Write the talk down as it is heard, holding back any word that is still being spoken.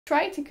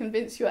Try to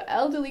convince your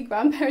elderly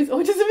grandparents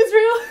autism is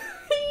real.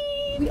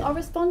 We are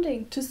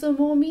responding to some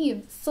more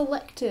memes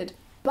selected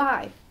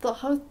by the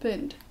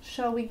husband.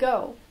 Shall we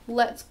go?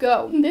 Let's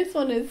go. This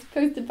one is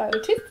posted by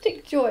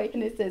Autistic Joy,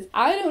 and it says,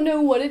 I don't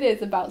know what it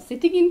is about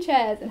sitting in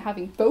chairs and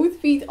having both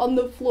feet on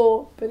the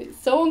floor, but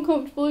it's so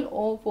uncomfortable and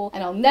awful,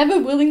 and I'll never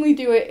willingly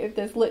do it if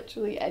there's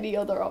literally any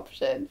other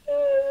option.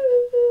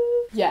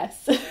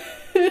 Yes.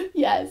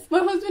 Yes. My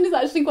husband is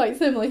actually quite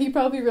similar. He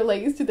probably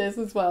relates to this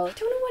as well. I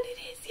don't know what it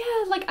is.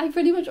 Yeah, like I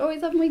pretty much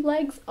always have my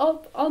legs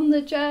up on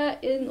the chair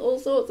in all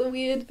sorts of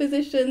weird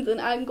positions and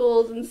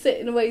angles and sit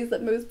in ways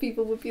that most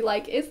people would be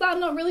like, is that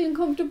not really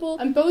uncomfortable?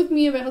 And both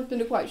me and my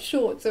husband are quite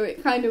short, so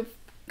it kind of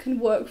can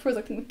work for us.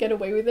 I can get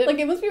away with it. Like,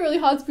 it must be really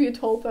hard to be a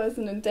tall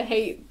person and to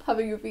hate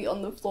having your feet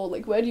on the floor.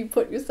 Like, where do you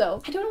put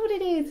yourself? I don't know what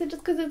it is. Is it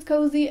just because it's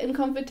cozy and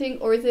comforting,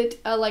 or is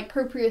it a like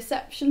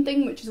proprioception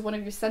thing, which is one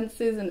of your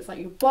senses, and it's like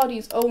your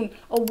body's own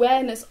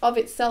awareness of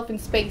itself in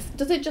space?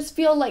 Does it just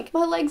feel like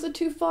my legs are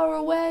too far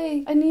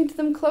away? I need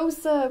them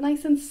closer,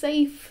 nice and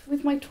safe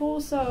with my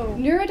torso.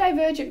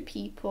 Neurodivergent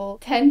people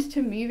tend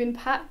to move in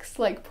packs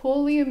like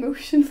poorly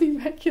emotionally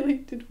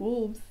regulated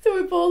wolves.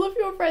 So if all of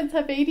your friends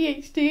have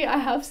ADHD, I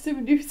have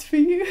some news for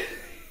you.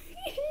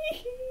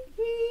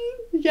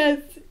 Yes,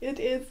 it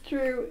is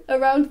true.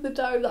 Around the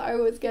time that I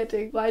was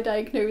getting my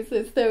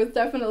diagnosis, there was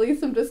definitely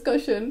some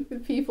discussion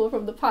with people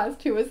from the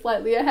past who were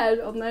slightly ahead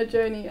on their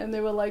journey, and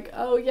they were like,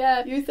 oh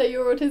yeah, you say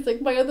you're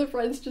autistic, my other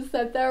friends just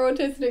said they're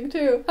autistic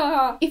too.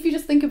 Haha. If you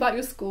just think about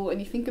your school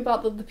and you think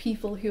about the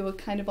people who are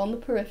kind of on the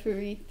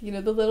periphery, you know,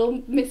 the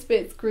little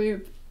misfits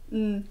group,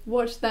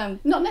 watch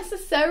them. Not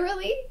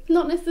necessarily,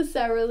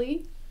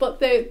 but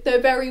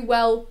they're very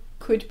well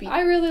could be. I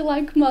really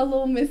like my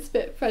little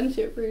misfit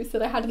friendship groups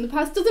that I had in the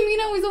past. Doesn't mean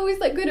I was always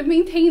like good at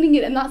maintaining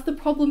it, and that's the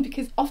problem,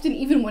 because often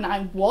even when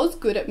I was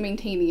good at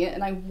maintaining it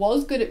and I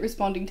was good at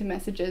responding to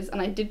messages and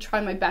I did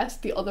try my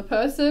best, the other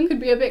person could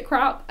be a bit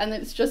crap, and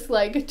it's just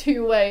like a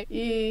two-way.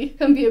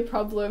 Can be a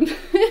problem.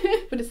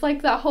 But it's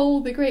like that whole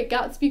The Great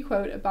Gatsby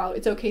quote about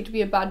it's okay to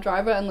be a bad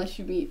driver unless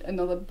you meet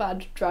another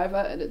bad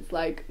driver, and it's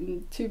like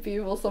two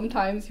people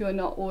sometimes who are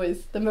not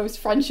always the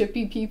most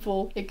friendshipy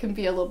people. It can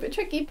be a little bit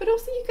tricky, but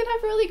also you can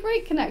have really great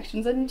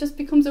connections, and it just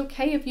becomes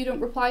okay if you don't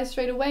reply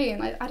straight away,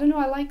 and I don't know,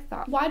 I like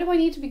that. Why do I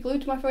need to be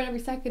glued to my phone every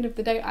second of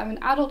the day? I'm an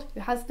adult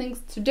who has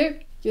things to do.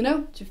 You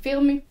know, do you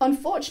feel me?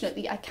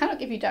 Unfortunately, I cannot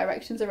give you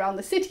directions around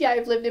the city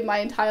I've lived in my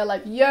entire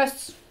life.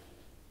 Yes!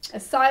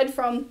 Aside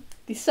from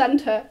the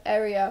centre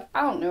area,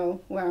 I don't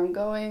know where I'm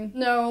going.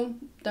 No.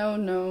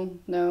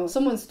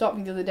 Someone stopped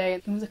me the other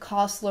day. There was a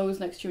car slows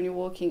next to you when you're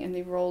walking, and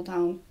they roll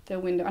down their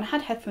window, and I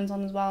had headphones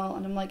on as well,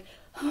 and I'm like,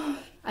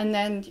 and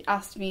then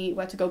asked me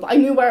where to go, but I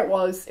knew where it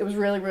was. It was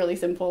really, really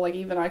simple. Like,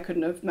 even I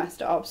couldn't have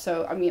messed it up.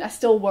 So, I mean, I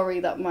still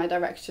worry that my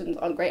directions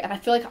aren't great, and I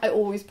feel like I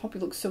always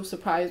probably look so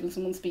surprised when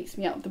someone speaks to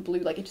me out of the blue.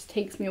 Like, it just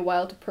takes me a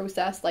while to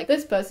process, like,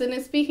 this person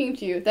is speaking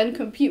to you, then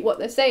compute what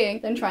they're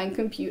saying, then try and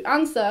compute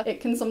answer.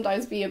 It can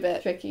sometimes be a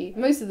bit tricky.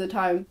 Most of the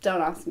time,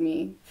 don't ask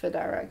me for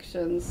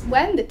directions.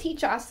 When the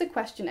teacher asks a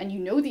question and you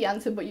know the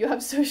answer, but you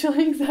have social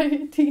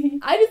anxiety,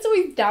 I just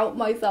always doubt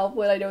myself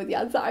when I know the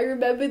answer. I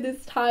remember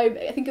this time,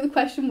 I think the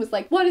question was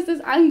like, what is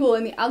this angle?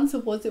 And the answer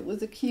was, it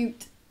was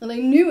acute. And I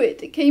knew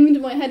it. It came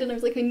into my head and I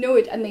was like, I know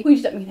it. And they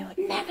pointed at me and they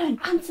were like, Megan,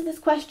 answer this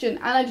question.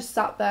 And I just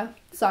sat there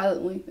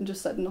silently and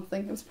just said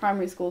nothing. It was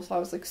primary school, so I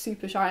was like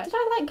super shy. Did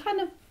I like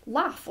kind of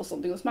laugh or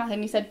something? It was math,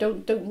 and he said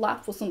don't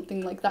laugh or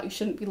something like that. You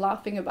shouldn't be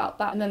laughing about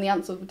that. And then the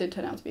answer did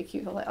turn out to be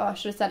acute. I was like, oh, I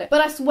should have said it.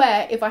 But I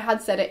swear, if I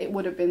had said it, it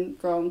would have been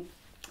wrong.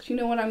 Do you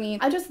know what I mean?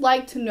 I just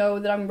like to know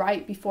that I'm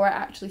right before I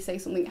actually say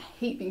something. I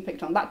hate being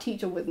picked on. That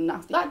teacher was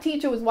nasty. That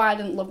teacher was why I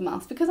didn't love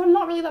maths, because I'm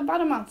not really that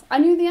bad at maths. I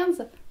knew the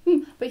answer.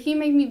 But he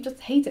made me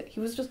just hate it. He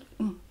was just,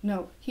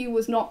 no. He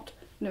was not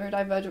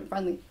neurodivergent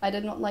friendly. I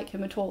did not like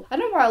him at all. I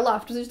don't know why I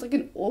laughed. Was it just like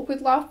an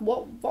awkward laugh?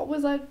 What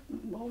was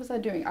I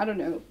doing? I don't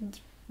know.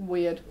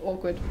 Weird,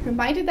 awkward.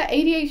 Reminded that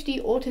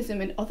ADHD,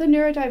 autism, and other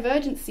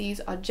neurodivergencies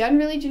are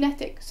generally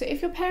genetic. So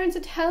if your parents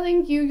are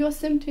telling you your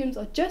symptoms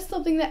are just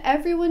something that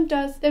everyone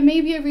does, there may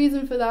be a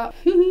reason for that.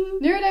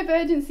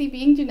 Neurodivergency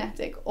being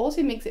genetic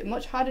also makes it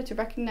much harder to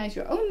recognize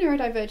your own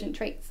neurodivergent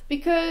traits,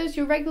 because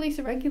you're regularly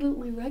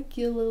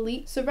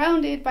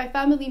surrounded by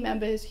family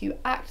members who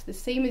act the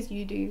same as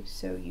you do,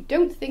 so you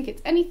don't think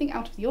it's anything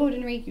out of the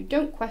ordinary. You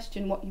don't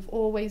question what you've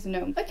always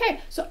known.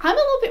 Okay, so I'm a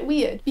little bit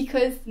weird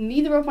because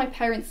neither of my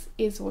parents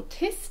is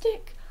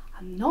autistic.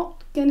 I'm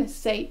not gonna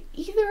say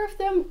either of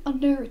them are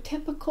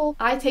neurotypical.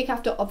 I take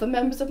after other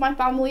members of my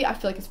family. I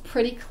feel like it's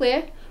pretty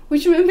clear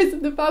which members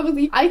of the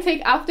family I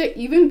take after.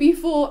 Even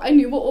before I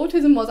knew what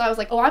autism was, I was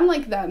like, oh, I'm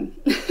like them.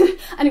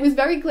 And it was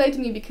very clear to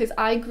me because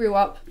I grew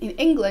up in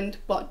England,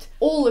 but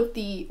all of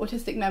the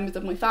autistic members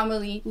of my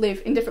family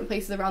live in different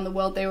places around the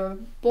world. They were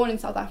born in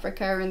South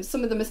Africa, and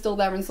some of them are still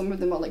there and some of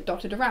them are like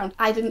dotted around.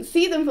 I didn't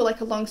see them for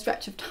like a long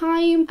stretch of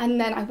time, and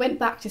then I went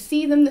back to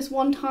see them this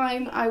one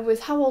time.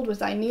 How old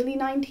was I? Nearly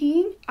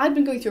 19? I'd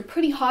been going through a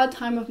pretty hard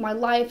time of my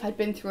life. I'd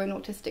been through an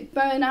autistic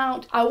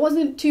burnout. I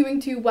wasn't doing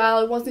too well.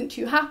 I wasn't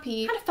too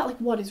happy. I had a felt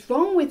like, what is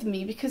wrong with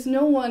me? Because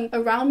no one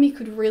around me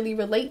could really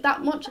relate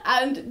that much.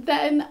 And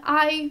then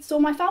I saw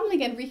my family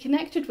again,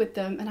 reconnected with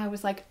them, and I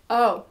was like,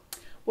 oh,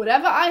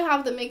 whatever I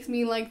have that makes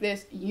me like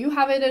this, you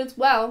have it as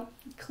well.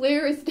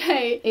 Clear as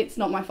day, it's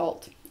not my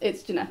fault.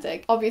 It's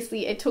genetic.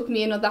 Obviously, it took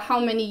me another how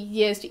many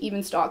years to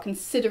even start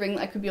considering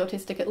that I could be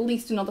autistic, at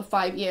least another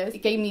 5 years.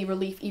 It gave me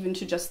relief even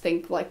to just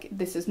think, like,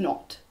 this is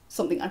not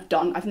something I've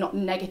done. I've not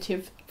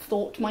negative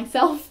thought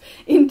myself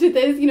into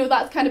this. You know,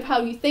 that's kind of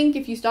how you think.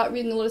 If you start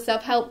reading a lot of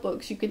self-help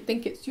books, you could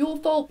think it's your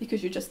fault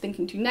because you're just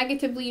thinking too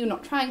negatively, you're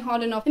not trying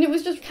hard enough. And it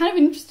was just kind of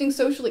an interesting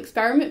social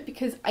experiment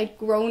because I'd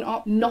grown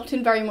up not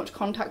in very much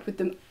contact with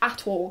them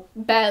at all,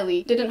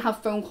 barely. Didn't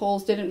have phone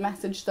calls, didn't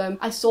message them.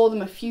 I saw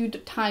them a few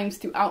times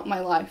throughout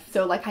my life.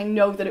 So like, I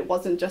know that it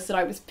wasn't just that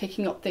I was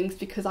picking up things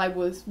because I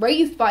was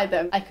raised by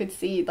them. I could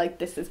see like,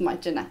 this is my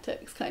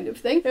genetics kind of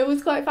thing. It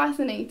was quite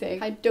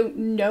fascinating. I don't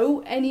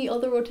know any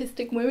other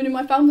autistic women in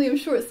my family. I'm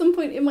sure at some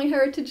point in my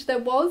heritage there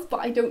was,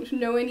 but I don't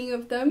know any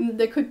of them.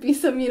 There could be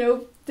some, you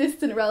know,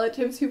 distant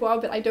relatives who are,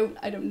 but I don't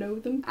know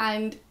them.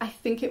 And I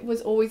think it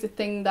was always a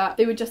thing that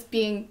they were just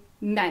being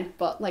men,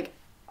 but like,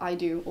 I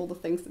do all the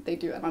things that they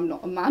do and I'm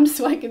not a man,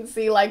 so I can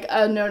see like,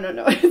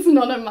 no, it's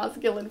not a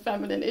masculine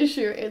feminine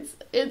issue, it's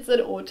an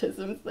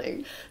autism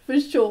thing for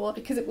sure,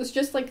 because it was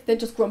just like, they're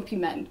just grumpy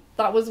men.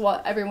 That was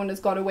what everyone has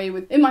got away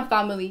with in my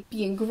family,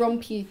 being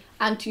grumpy,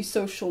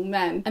 antisocial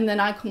men, and then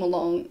I come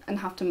along and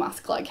have to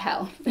mask like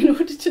hell in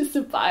order to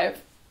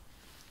survive.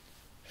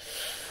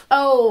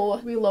 Oh,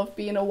 we love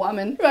being a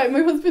woman. Right,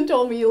 my husband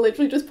told me you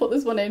literally just put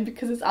this one in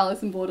because it's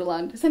Alice in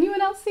Borderland. Has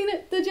anyone else seen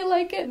it? Did you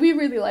like it? We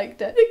really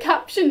liked it. The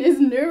caption is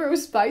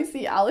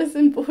neurospicy Alice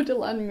in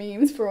Borderland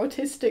memes for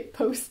autistic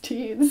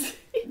post-teens.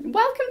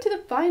 Welcome to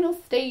the final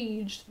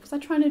stage. Was I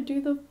trying to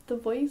do the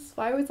voice?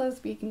 Why was I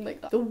speaking like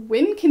that? The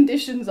win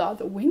conditions are,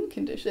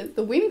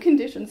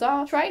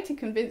 try to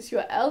convince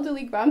your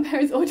elderly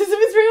grandparents autism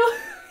is real.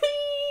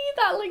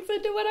 That links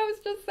into what I was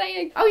just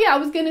saying. Oh yeah, I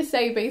was gonna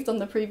say, based on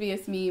the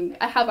previous meme,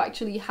 I have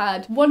actually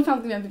had one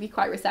family member be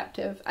quite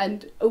receptive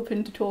and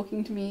open to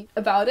talking to me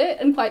about it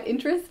and quite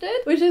interested,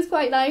 which is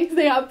quite nice.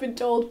 They have been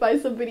told by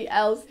somebody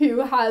else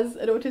who has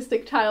an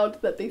autistic child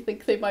that they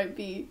think they might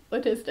be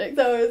autistic.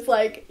 So it's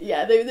like,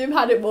 yeah, they've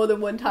had it more than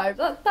one time.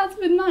 That's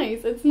been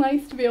nice. It's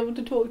nice to be able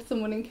to talk to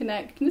someone and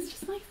connect. And it's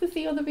just nice to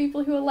see other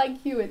people who are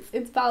like you.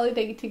 It's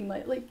validating,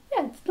 like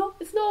yeah,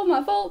 it's not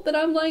my fault that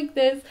I'm like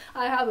this.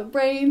 I have a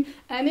brain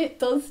and it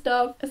does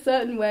stuff a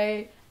certain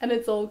way and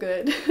it's all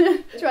good.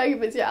 Try and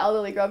convince your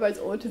elderly grandparents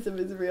autism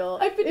is real.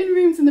 I've been in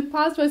rooms in the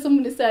past where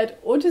someone has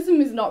said autism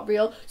is not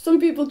real, some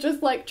people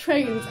just like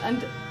trains,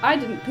 and I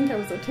didn't think I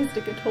was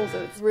autistic at all, so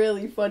it's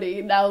really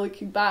funny now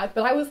looking back,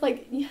 but I was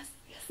like, yes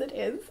it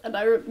is, and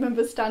I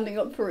remember standing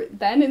up for it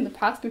then in the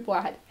past before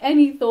I had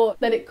any thought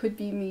that it could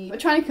be me. But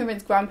trying to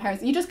convince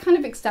grandparents, you just kind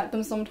of accept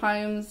them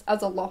sometimes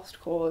as a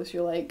lost cause.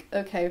 You're like,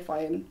 okay,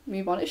 fine,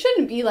 move on. It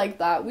shouldn't be like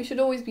that. We should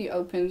always be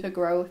open to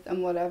growth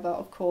and whatever,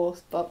 of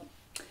course, but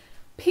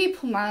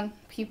people, man,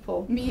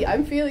 people. Me,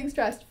 I'm feeling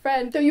stressed.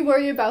 Friend, don't you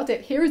worry about it.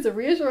 Here is a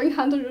reassuring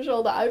hand on your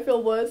shoulder. I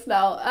feel worse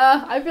now.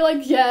 I feel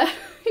like, yeah,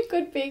 it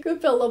could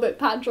feel a little bit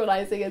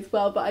patronizing as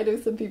well, but I know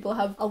some people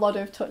have a lot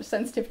of touch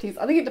sensitivities.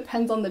 I think it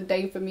depends on the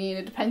day for me, and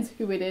it depends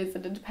who it is,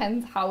 and it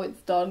depends how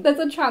it's done. There's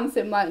a chance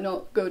it might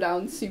not go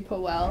down super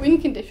well.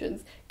 Win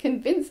conditions.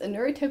 Convince a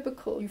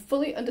neurotypical you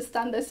fully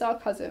understand their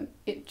sarcasm.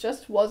 It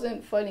just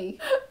wasn't funny.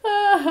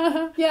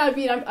 Yeah, I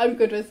mean, I'm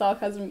good with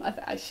sarcasm.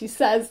 She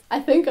says,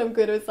 I think I'm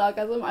good with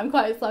sarcasm. I'm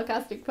quite a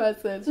sarcastic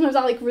person. Sometimes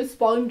I like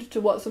respond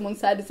to what someone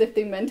said as if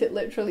they meant it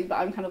literally, but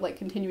I'm kind of like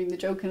continuing the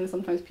joke, and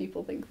sometimes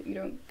people think that you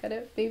don't get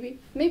it.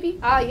 Maybe.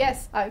 Ah,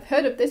 yes, I've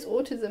heard of this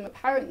autism.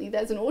 Apparently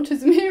there's an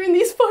autism here in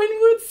these fine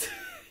woods.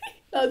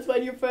 That's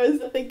when you're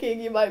first thinking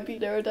you might be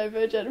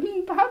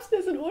neurodivergent. Perhaps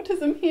there's an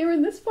autism here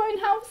in this fine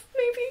house.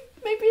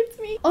 Maybe it's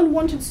me.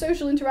 Unwanted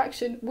social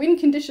interaction. Win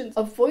conditions.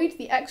 Avoid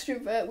the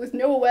extrovert with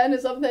no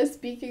awareness of their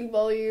speaking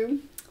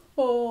volume.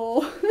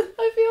 Oh,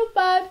 I feel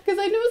bad because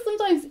I know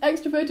sometimes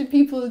extroverted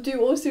people do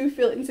also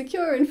feel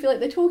insecure and feel like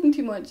they're talking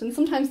too much, and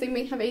sometimes they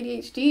may have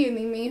ADHD and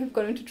they may have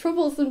got into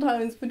trouble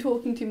sometimes for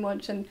talking too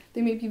much, and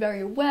they may be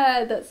very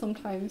aware that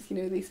sometimes, you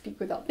know, they speak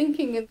without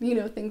thinking and, you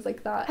know, things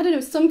like that. I don't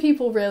know, some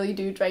people really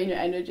do drain your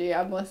energy,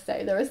 I must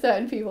say. There are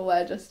certain people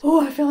where just,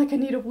 oh, I feel like I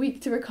need a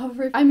week to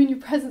recover. I'm in your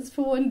presence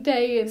for one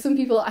day, and some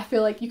people I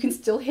feel like you can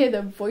still hear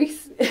their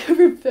voice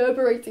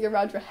reverberating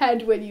around your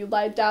head when you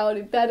lie down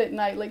in bed at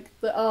night, like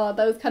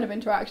those kind of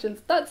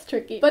interactions. That's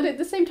tricky. But at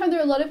the same time, there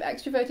are a lot of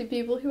extroverted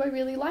people who I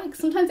really like.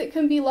 Sometimes it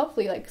can be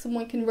lovely, like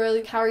someone can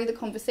really carry the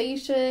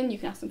conversation, you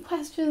can ask them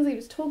questions, they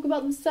just talk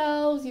about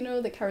themselves, you know,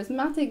 they're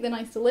charismatic, they're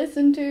nice to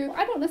listen to.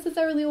 I don't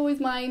necessarily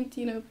always mind,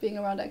 you know, being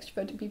around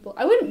extroverted people.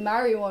 I wouldn't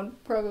marry one,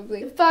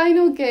 probably. The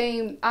final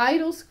game,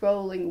 idle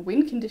scrolling,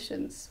 win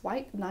conditions.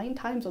 Swipe 9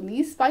 times on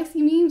these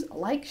spicy memes,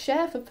 like,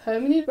 share for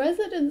permanent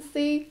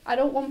residency. I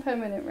don't want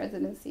permanent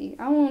residency.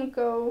 I want to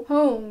go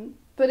home.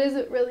 But is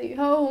it really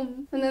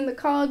home? And then the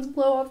cards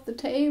blow off the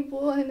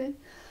table and it...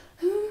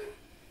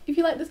 If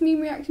you like this meme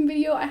reaction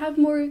video, I have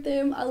more of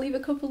them. I'll leave a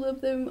couple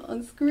of them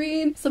on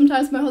screen.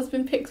 Sometimes my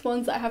husband picks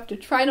ones that I have to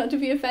try not to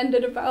be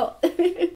offended about.